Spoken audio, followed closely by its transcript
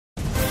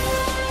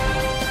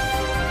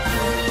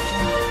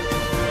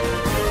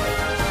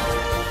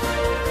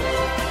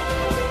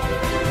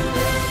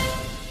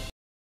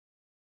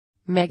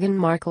Meghan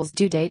Markle's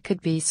due date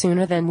could be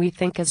sooner than we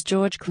think as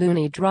George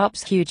Clooney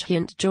drops huge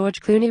hint. George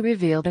Clooney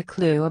revealed a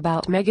clue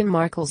about Meghan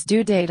Markle's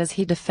due date as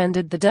he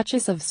defended the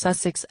Duchess of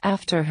Sussex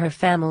after her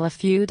family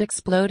feud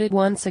exploded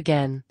once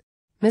again.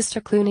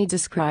 Mr. Clooney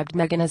described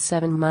Meghan as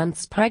 7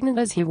 months pregnant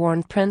as he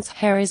warned Prince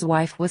Harry's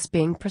wife was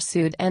being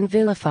pursued and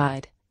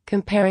vilified,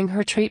 comparing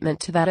her treatment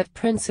to that of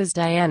Princess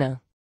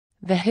Diana.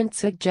 The hint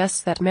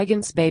suggests that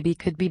Meghan's baby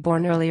could be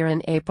born earlier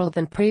in April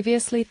than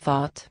previously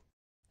thought.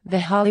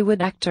 The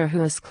Hollywood actor,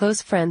 who is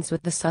close friends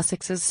with the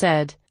Sussexes,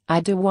 said, "I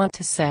do want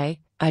to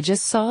say, I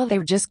just saw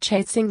they're just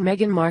chasing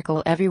Meghan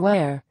Markle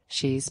everywhere.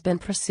 She's been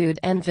pursued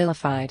and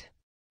vilified.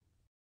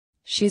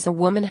 She's a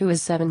woman who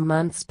is 7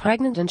 months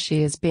pregnant and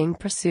she is being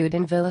pursued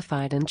and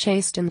vilified and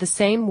chased in the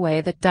same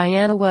way that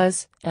Diana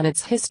was, and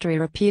it's history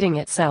repeating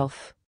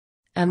itself.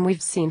 And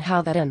we've seen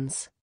how that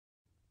ends.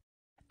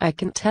 I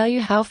can tell you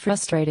how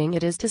frustrating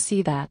it is to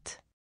see that.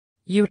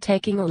 You're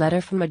taking a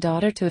letter from a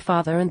daughter to a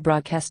father and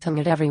broadcasting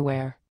it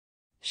everywhere.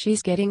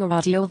 She's getting a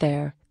raw deal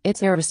there.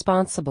 It's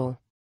irresponsible.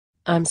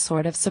 I'm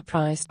sort of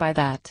surprised by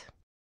that."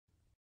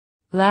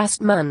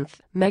 Last month,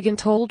 Meghan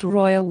told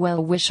royal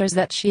well-wishers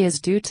that she is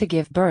due to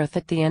give birth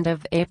at the end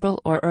of April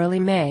or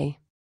early May.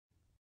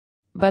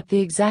 But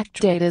the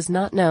exact date is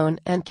not known,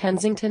 and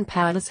Kensington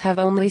Palace have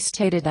only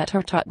stated that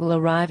her tot will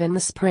arrive in the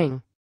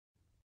spring.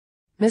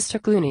 Mr.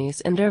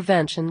 Clooney's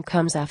intervention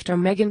comes after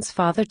Meghan's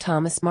father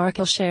Thomas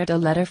Markle shared a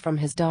letter from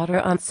his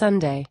daughter on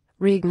Sunday,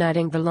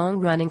 reigniting the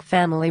long-running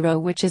family row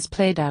which is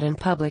played out in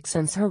public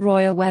since her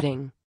royal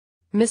wedding.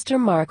 Mr.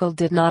 Markle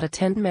did not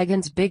attend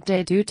Meghan's big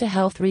day due to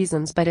health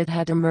reasons, but it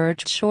had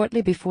emerged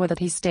shortly before that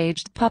he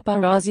staged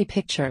paparazzi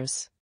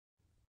pictures.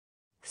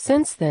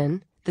 Since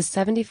then, the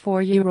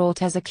 74-year-old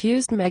has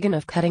accused Meghan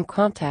of cutting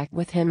contact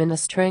with him in a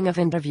string of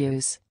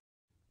interviews.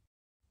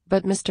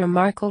 But Mr.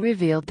 Markle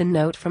revealed the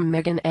note from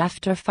Meghan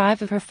after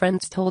 5 of her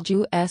friends told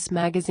U.S.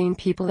 magazine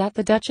People that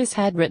the Duchess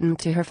had written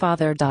to her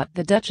father.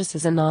 The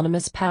Duchess's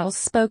anonymous pals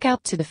spoke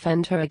out to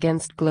defend her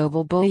against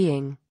global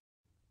bullying.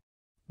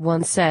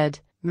 One said,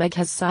 "Meg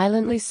has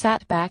silently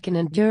sat back and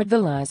endured the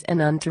lies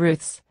and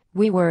untruths.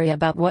 We worry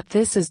about what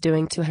this is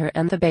doing to her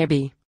and the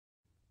baby.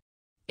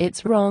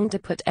 It's wrong to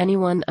put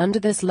anyone under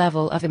this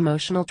level of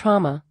emotional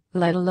trauma,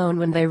 let alone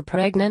when they're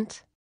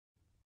pregnant."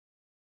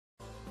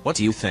 What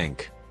do you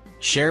think?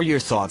 Share your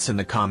thoughts in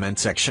the comment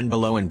section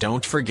below and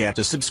don't forget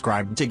to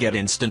subscribe to get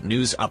instant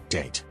news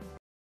update.